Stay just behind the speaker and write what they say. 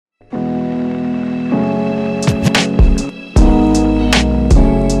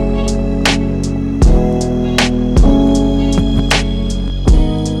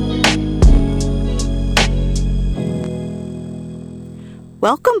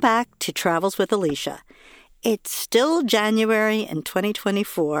Welcome back to Travels with Alicia. It's still January in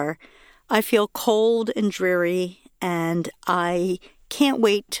 2024. I feel cold and dreary, and I can't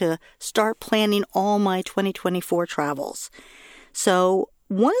wait to start planning all my 2024 travels. So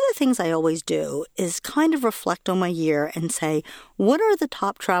one of the things I always do is kind of reflect on my year and say, what are the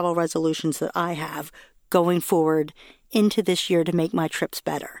top travel resolutions that I have going forward into this year to make my trips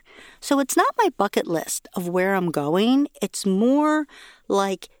better? So it's not my bucket list of where I'm going. It's more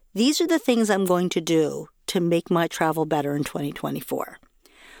like these are the things I'm going to do to make my travel better in 2024.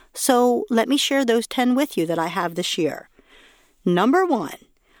 So let me share those 10 with you that I have this year. Number 1,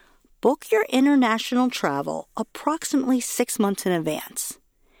 book your international travel approximately 6 months in advance.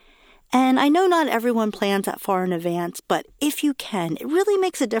 And I know not everyone plans that far in advance, but if you can, it really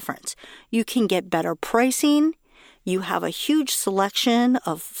makes a difference. You can get better pricing. You have a huge selection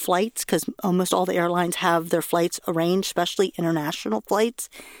of flights because almost all the airlines have their flights arranged, especially international flights,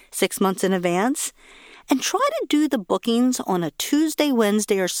 6 months in advance. And try to do the bookings on a Tuesday,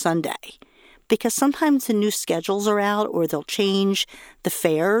 Wednesday, or Sunday because sometimes the new schedules are out or they'll change the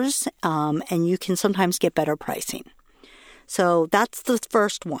fares and you can sometimes get better pricing. So that's the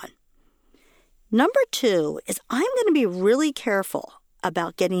first one. Number 2 is I'm going to be really careful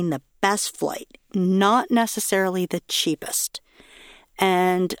about getting the best flight, not necessarily the cheapest.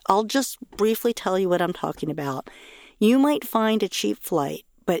 And I'll just briefly tell you what I'm talking about. You might find a cheap flight,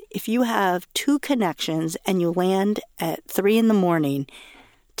 but if you have 2 connections and you land at 3 in the morning,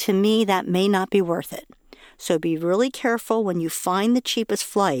 to me, that may not be worth it. So be really careful when you find the cheapest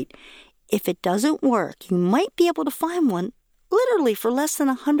flight. If it doesn't work, you might be able to find one literally for less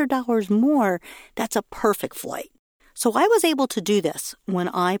than $100 more. That's a perfect flight. So I was able to do this when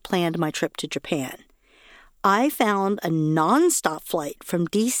I planned my trip to Japan. I found a nonstop flight from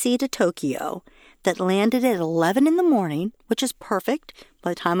DC to Tokyo that landed at 11 in the morning, which is perfect.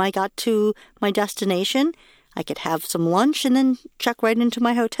 By the time I got to my destination, I could have some lunch and then check right into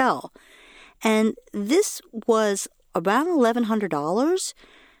my hotel. And this was around $1,100,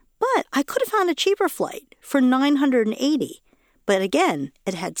 but I could have found a cheaper flight for $980. But again,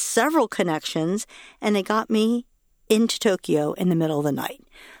 it had several connections, and it got me into Tokyo in the middle of the night.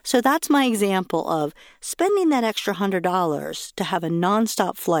 So that's my example of spending that extra $100 to have a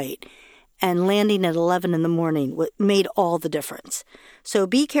nonstop flight and landing at 11 in the morning made all the difference. So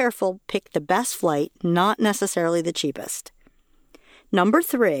be careful, pick the best flight, not necessarily the cheapest. Number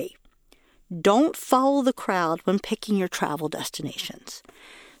 3, don't follow the crowd when picking your travel destinations.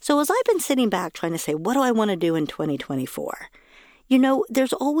 So as I've been sitting back trying to say, what do I want to do in 2024? You know,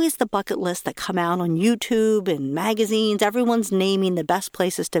 there's always the bucket list that come out on YouTube and magazines. Everyone's naming the best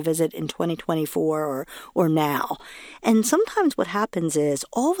places to visit in 2024 or now. And sometimes what happens is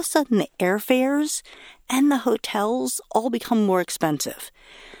all of a sudden the airfares and the hotels all become more expensive.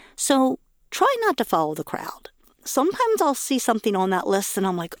 So try not to follow the crowd. Sometimes I'll see something on that list and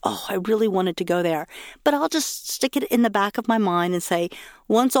I'm like, oh, I really wanted to go there. But I'll just stick it in the back of my mind and say,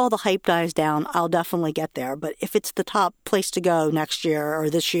 once all the hype dies down, I'll definitely get there. But if it's the top place to go next year or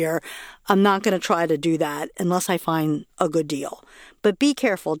this year, I'm not going to try to do that unless I find a good deal. But be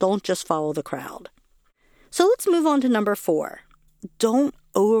careful. Don't just follow the crowd. So let's move on to number 4. Don't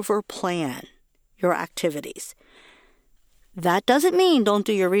overplan your activities. That doesn't mean don't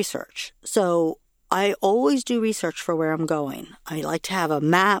do your research. So I always do research for where I'm going. I like to have a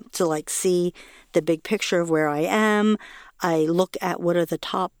map to see the big picture of where I am. I look at what are the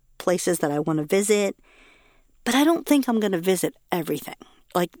top places that I want to visit. But I don't think I'm going to visit everything.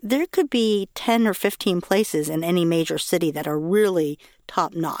 There could be 10 or 15 places in any major city that are really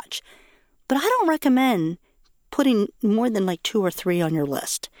top notch. But I don't recommend putting more than 2 or 3 on your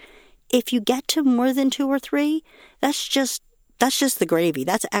list. If you get to more than 2 or 3, that's just the gravy.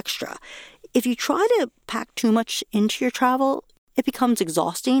 That's extra. If you try to pack too much into your travel, it becomes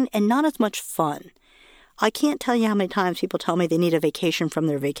exhausting and not as much fun. I can't tell you how many times people tell me they need a vacation from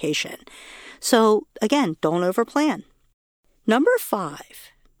their vacation. So again, don't overplan. Number 5,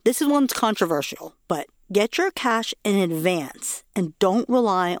 this is one's controversial, but get your cash in advance and don't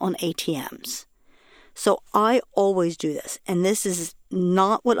rely on ATMs. So I always do this, and this is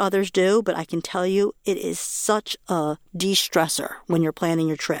not what others do, but I can tell you it is such a de-stressor when you're planning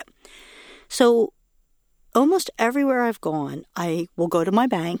your trip. So almost everywhere I've gone, I will go to my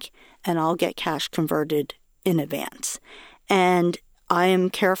bank and I'll get cash converted in advance. And I am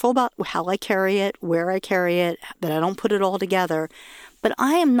careful about how I carry it, where I carry it, that I don't put it all together. But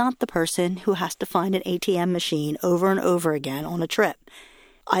I am not the person who has to find an ATM machine over and over again on a trip.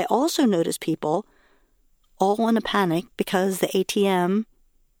 I also notice people all in a panic because the ATM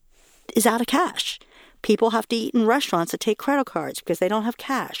is out of cash. People have to eat in restaurants that take credit cards because they don't have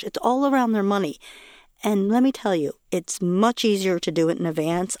cash. It's all around their money. And let me tell you, it's much easier to do it in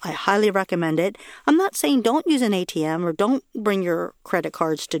advance. I highly recommend it. I'm not saying don't use an ATM or don't bring your credit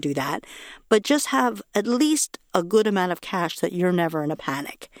cards to do that, but just have at least a good amount of cash that you're never in a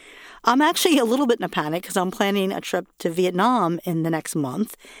panic. I'm actually a little bit in a panic because I'm planning a trip to Vietnam in the next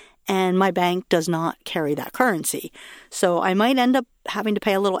month, and my bank does not carry that currency. So I might end up having to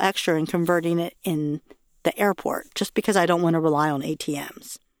pay a little extra and converting it in the airport just because I don't want to rely on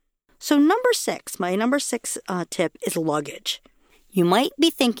ATMs. So my number six tip is luggage. You might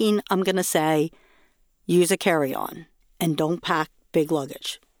be thinking I'm going to say use a carry-on and don't pack big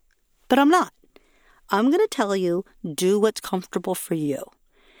luggage. But I'm not. I'm going to tell you do what's comfortable for you.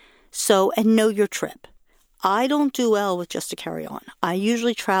 And know your trip. I don't do well with just a carry-on. I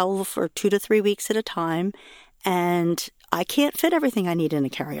usually travel for 2 to 3 weeks at a time, and I can't fit everything I need in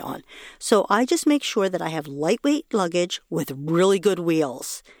a carry-on. So I just make sure that I have lightweight luggage with really good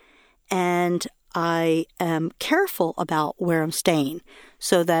wheels. And I am careful about where I'm staying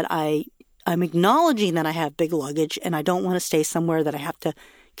so that I'm acknowledging that I have big luggage and I don't want to stay somewhere that I have to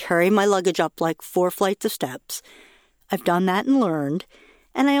carry my luggage up like 4 flights of steps. I've done that and learned.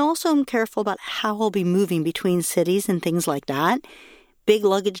 And I also am careful about how I'll be moving between cities and things like that. Big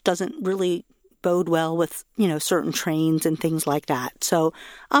luggage doesn't really bode well with, certain trains and things like that. So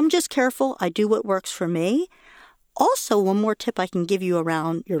I'm just careful. I do what works for me. Also, one more tip I can give you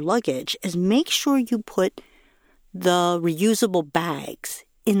around your luggage is make sure you put the reusable bags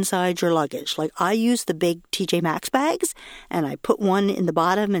inside your luggage. Like I use the big TJ Maxx bags, and I put one in the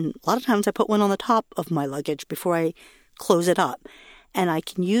bottom, and a lot of times I put one on the top of my luggage before I close it up. And I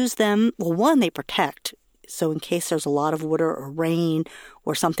can use them, well, one, they protect. So in case there's a lot of water or rain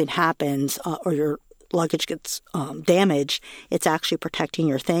or something happens or your luggage gets damaged, it's actually protecting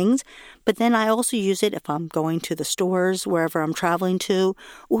your things. But then I also use it if I'm going to the stores, wherever I'm traveling to,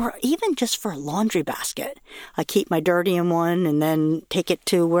 or even just for a laundry basket. I keep my dirty in one and then take it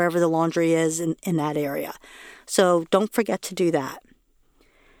to wherever the laundry is in that area. So don't forget to do that.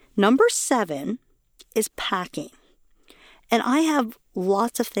 Number 7 is packing. And I have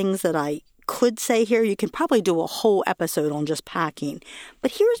lots of things that I could say here. You can probably do a whole episode on just packing.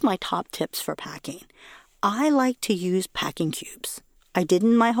 But here's my top tips for packing. I like to use packing cubes. I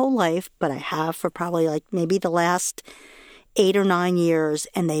didn't my whole life, but I have for probably maybe the last 8 or 9 years,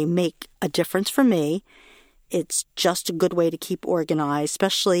 and they make a difference for me. It's just a good way to keep organized,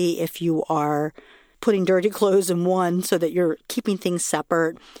 especially if you are putting dirty clothes in one so that you're keeping things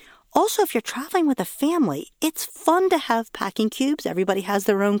separate. Also, if you're traveling with a family, it's fun to have packing cubes. Everybody has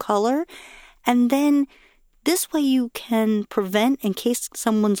their own color. And then this way you can prevent, in case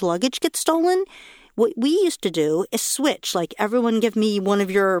someone's luggage gets stolen, what we used to do is switch. Like everyone give me one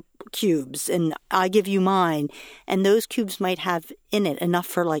of your cubes and I give you mine. And those cubes might have in it enough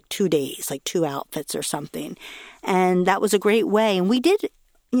for 2 days, 2 outfits or something. And that was a great way. And we did,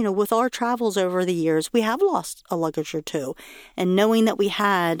 with our travels over the years, we have lost a luggage or two. And knowing that we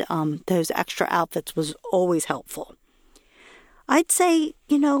had those extra outfits was always helpful. I'd say,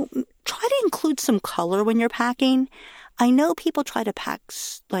 try to include some color when you're packing. I know people try to pack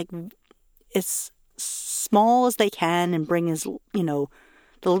as small as they can and bring as,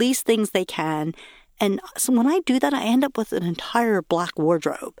 the least things they can. And so when I do that, I end up with an entire black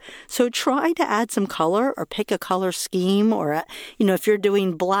wardrobe. So try to add some color or pick a color scheme or, if you're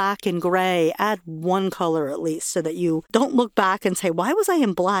doing black and gray, add one color at least so that you don't look back and say, why was I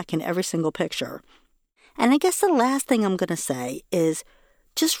in black in every single picture? And I guess the last thing I'm going to say is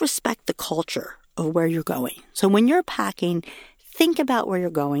just respect the culture of where you're going. So when you're packing, think about where you're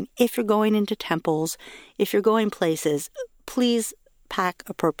going. If you're going into temples, if you're going places, please pack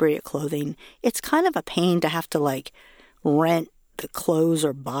appropriate clothing. It's kind of a pain to have to rent the clothes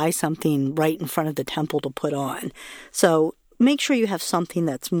or buy something right in front of the temple to put on. So make sure you have something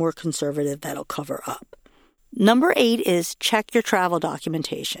that's more conservative that'll cover up. Number 8 is check your travel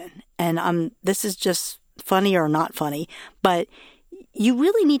documentation. And this is just funny or not funny, but you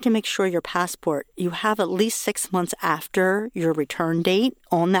really need to make sure your passport, you have at least 6 months after your return date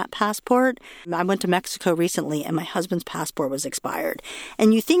on that passport. I went to Mexico recently and my husband's passport was expired.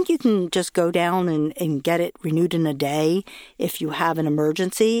 And you think you can just go down and get it renewed in a day if you have an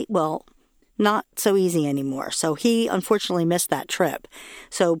emergency? Well, not so easy anymore. So he unfortunately missed that trip.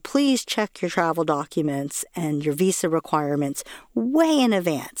 So please check your travel documents and your visa requirements way in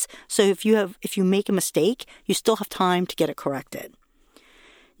advance. So if you make a mistake, you still have time to get it corrected.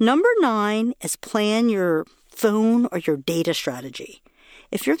 Number 9 is plan your phone or your data strategy.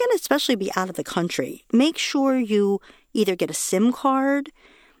 If you're going to especially be out of the country, make sure you either get a SIM card.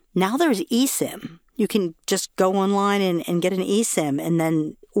 Now there's eSIM. you can just go online and get an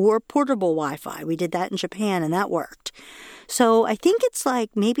eSIM or portable Wi-Fi. We did that in Japan and that worked. So I think it's like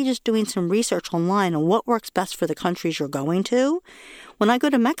maybe just doing some research online on what works best for the countries you're going to. When I go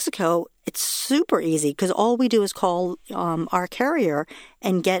to Mexico, it's super easy because all we do is call our carrier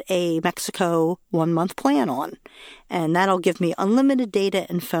and get a Mexico 1-month plan on. And that'll give me unlimited data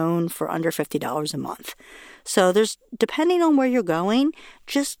and phone for under $50 a month. So depending on where you're going,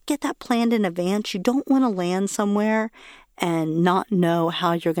 just get that planned in advance. You don't want to land somewhere and not know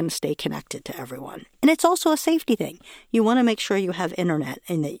how you're going to stay connected to everyone. And it's also a safety thing. You want to make sure you have internet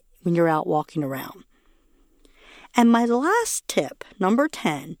when you're out walking around. And my last tip, number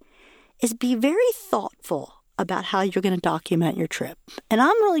 10, is be very thoughtful about how you're going to document your trip. And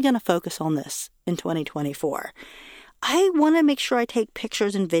I'm really going to focus on this in 2024. I want to make sure I take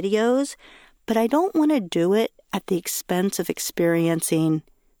pictures and videos, but I don't want to do it at the expense of experiencing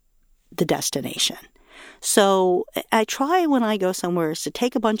the destination. So I try when I go somewhere is to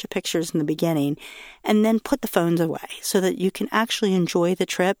take a bunch of pictures in the beginning and then put the phones away so that you can actually enjoy the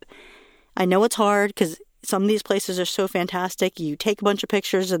trip. I know it's hard because some of these places are so fantastic. You take a bunch of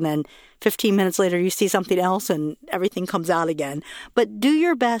pictures and then 15 minutes later you see something else and everything comes out again. But do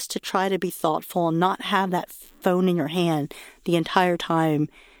your best to try to be thoughtful and not have that phone in your hand the entire time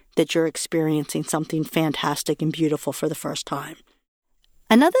that you're experiencing something fantastic and beautiful for the first time.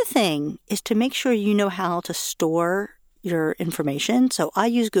 Another thing is to make sure you know how to store your information. So I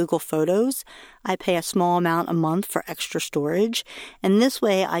use Google Photos. I pay a small amount a month for extra storage. And this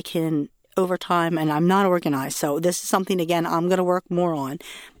way I can, over time, and I'm not organized. So this is something, again, I'm going to work more on.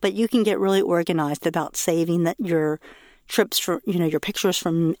 But you can get really organized about saving your trips, your pictures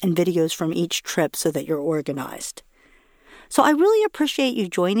from and videos from each trip so that you're organized. So I really appreciate you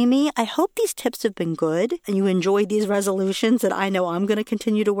joining me. I hope these tips have been good and you enjoyed these resolutions that I know I'm going to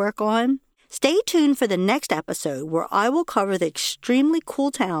continue to work on. Stay tuned for the next episode where I will cover the extremely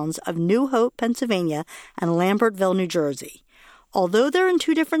cool towns of New Hope, Pennsylvania and Lambertville, New Jersey. Although they're in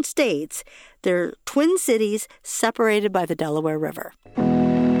 2 different states, they're twin cities separated by the Delaware River.